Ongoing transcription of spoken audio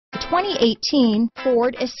2018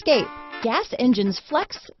 Ford Escape. Gas engines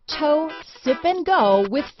flex, tow, sip and go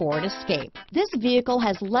with Ford Escape. This vehicle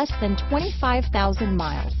has less than 25,000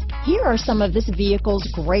 miles. Here are some of this vehicle's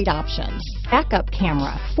great options: backup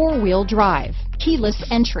camera, 4-wheel drive, keyless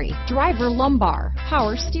entry, driver lumbar,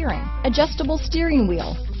 power steering, adjustable steering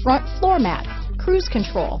wheel, front floor mats, cruise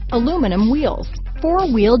control, aluminum wheels,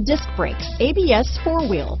 4-wheel disc brakes, ABS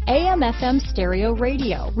 4-wheel, AM/FM stereo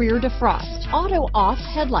radio, rear defrost, auto-off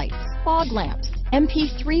headlights, fog lamps,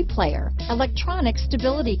 MP3 player, electronic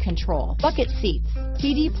stability control, bucket seats,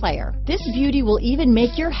 CD player. This beauty will even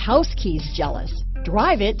make your house keys jealous.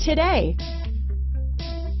 Drive it today.